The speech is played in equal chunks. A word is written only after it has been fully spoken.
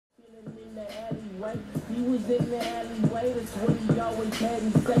way. He was in the alleyway, that's what he always had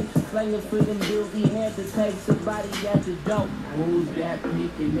me say. Slanging for them bills, he had to take somebody at the door. Who's that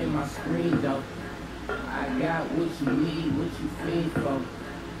peeking in my screen though? I got what you need, what you feed for.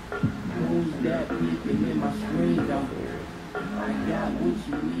 Who's that peeking in my screen though? I got what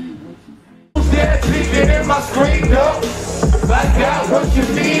you need, what you feed. Who's that peeking in my screen though? I got what you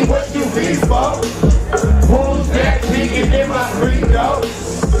need, what you feed for. Who's that peeking in my screen though?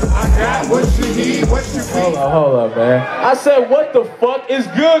 I got what you need, what you feed. Hold up, man. I said, what the fuck is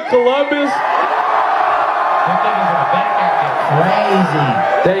good, Columbus? Them niggas in the back acting crazy.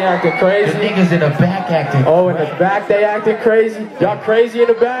 They acting crazy? The niggas in the back acting Oh, in the back they acting crazy? Y'all crazy in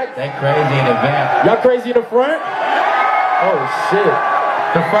the back? They crazy in the back. Y'all crazy in the front? Oh, shit.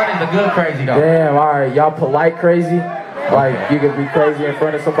 The front is the good crazy, though. Damn, alright. Y'all polite crazy? Like, you could be crazy in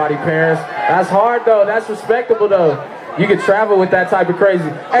front of somebody's parents? That's hard, though. That's respectable, though. You can travel with that type of crazy.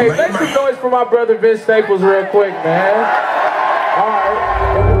 Hey, make some noise for my brother Vince Staples real quick, man. Alright.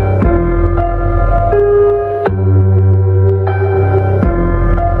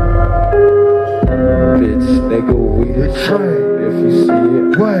 Bitch, nigga, we the train. If you see it,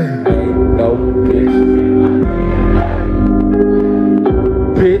 ain't no bitch.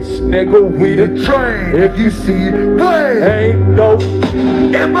 Bitch, nigga, we the train. If you see it, ain't no.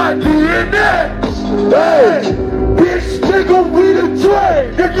 Am I doing that? Hey, bitch, nigga, we the train.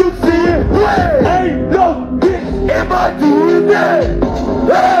 If you see it, ain't no bitch. Am I doing that?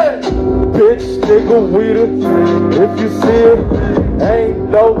 Hey, bitch, nigga, we the train. If you see it, ain't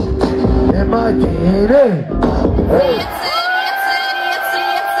no. Am I doing that? Hey.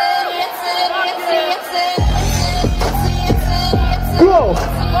 Go,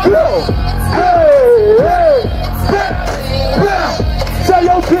 go, hey, hey, tell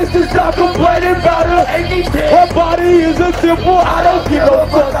your bitch to stop complaining about her. Her body is a temple, I don't give a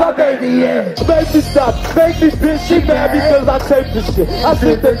fuck, I baby it. Make me stop, make this bitch, she mad because I tape this shit. I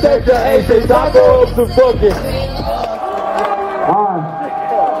sit to take the A-Things, I go up to fucking.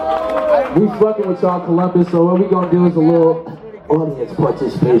 Alright, we fucking with y'all Columbus, so what we gonna do is a little audience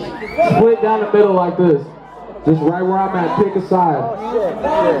participation. Split down the middle like this. Just right where I'm at, pick a side.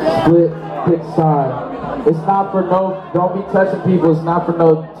 Split, pick a side. It's not for no, don't be touching people, it's not for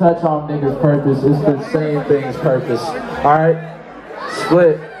no touch on niggas purpose, it's for saying things purpose. Alright?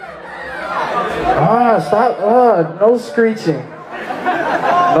 Split. Stop, no screeching.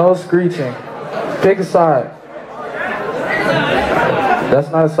 No screeching. Pick a side. That's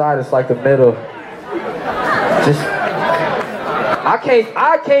not a side, it's like the middle. Just, I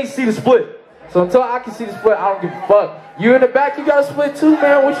can't see the split. So until I can see the split, I don't give a fuck. You in the back, you got a split too,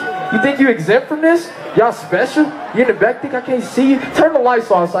 man? What you think you exempt from this? Y'all special? You in the back think I can't see you? Turn the lights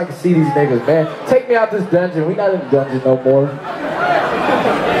on so I can see these niggas, man. Take me out this dungeon. We not in the dungeon no more.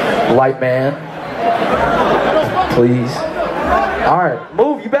 Light man. Please. Alright,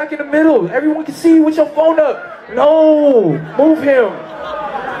 move. You back in the middle. Everyone can see you with your phone up. No. Move him.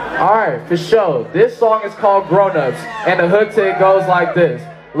 Alright, for sure. This song is called Grown Ups. And the hook to it goes like this.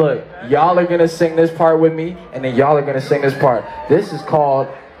 Look, y'all are gonna sing this part with me, and then y'all are gonna sing this part. This is called,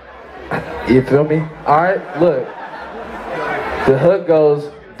 you feel me? Alright, look. The hook goes,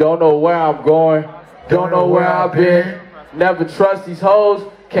 don't know where I'm going, don't know where I've been, never trust these hoes,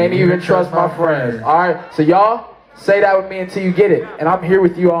 can't even trust my friends. Alright, so y'all, say that with me until you get it. And I'm here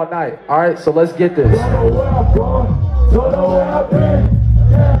with you all night. Alright, so let's get this. Don't know where I'm going, don't know where I've been,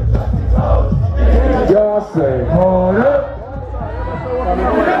 never trust these hoes. Y'all say, hold up.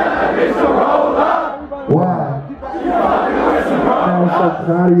 Wow. I'm so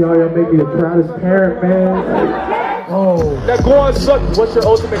proud of y'all. Y'all make me the proudest parent, man. Oh. Now go on, suck. What's your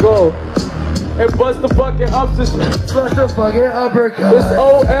ultimate goal? And bust the fucking ups. Bust the fucking uppercut. It's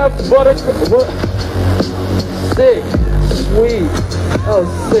OF buttercup. Sick. Sweet. Oh,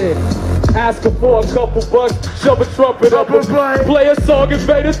 sick. Asking for a couple bucks. Shove a trumpet up and play a song and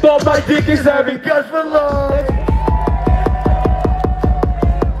fade. Thought my dick is having guts for love.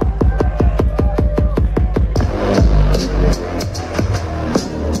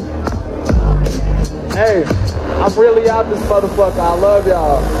 Hey, I'm really out this motherfucker. I love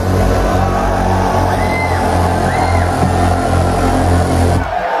y'all.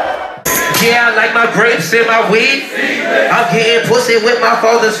 Yeah, I like my grapes and my weed. I'm getting pussy with my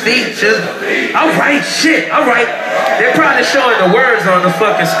father's feet. Just, alright, shit, alright. They're probably showing the words on the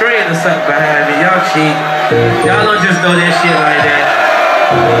fucking screen or something behind me. Y'all cheat. Y'all don't just know that shit like that.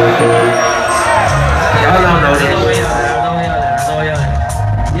 Y'all don't know that shit.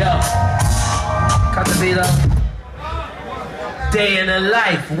 Day in the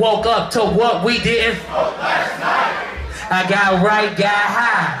life, woke up to what we didn't. I got right, got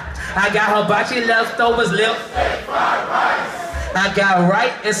high. I got hibachi leftovers left. I got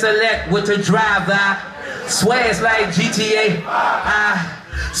right and select with the drive-by. Swear it's like GTA. I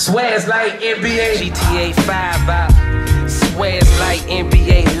swear it's like NBA. GTA 5 out. Swear it's like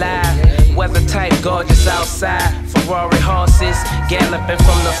NBA Live. Weather type gorgeous outside. Ferrari horses galloping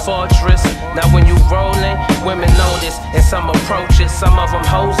from the fortress. Now when you rolling, women notice. And some approach it. Some of them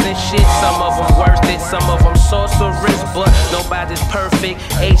hoes and shit. Some of them worth it. Some of them sorcerers. But nobody's perfect.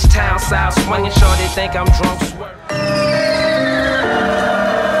 H-Town South swinging. Sure they think I'm drunk.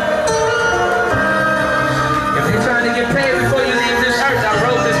 If you're trying to get paid before you leave this earth, I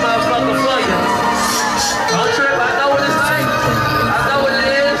wrote this motherfucker for you. Don't trip, I know what it's like. I know what it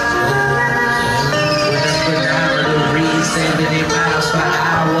is. When it's phenomenal, read 70 miles per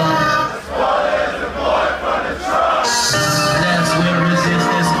hour. Less with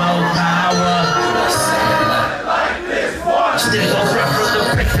resistance, more power. Still run from the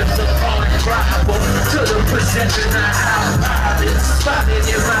victims of all tribal to the possession of our violence. Spotted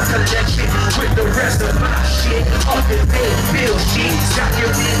in my collection with the rest of my shit. Up and paid bill sheet,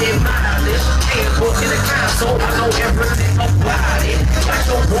 documented mileage. Handbook in the console, I know everything about it. Like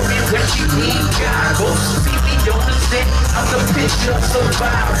a woman when she need goggles. See me on the set, I'm the picture of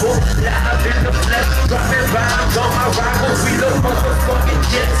survival. Live in the flesh, dropping rhymes on my rivals. We the motherfucking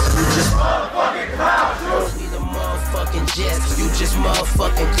jets. We just motherfucking clown shoes. We the motherfucking jets. You just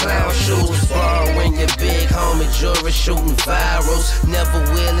motherfucking clown shoes. Borrowing your big homie jewelry, shooting virals. Never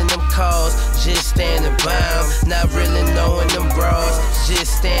wheeling them cars, just standing by 'em. Not really knowing them bras,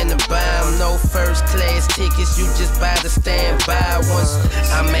 just standing by 'em. No first class tickets, you just buy the standby ones.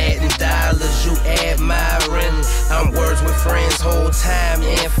 I'm adding dollars, you admiring. I'm words with friends whole time,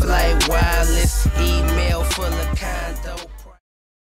 in flight wireless. Email full of content.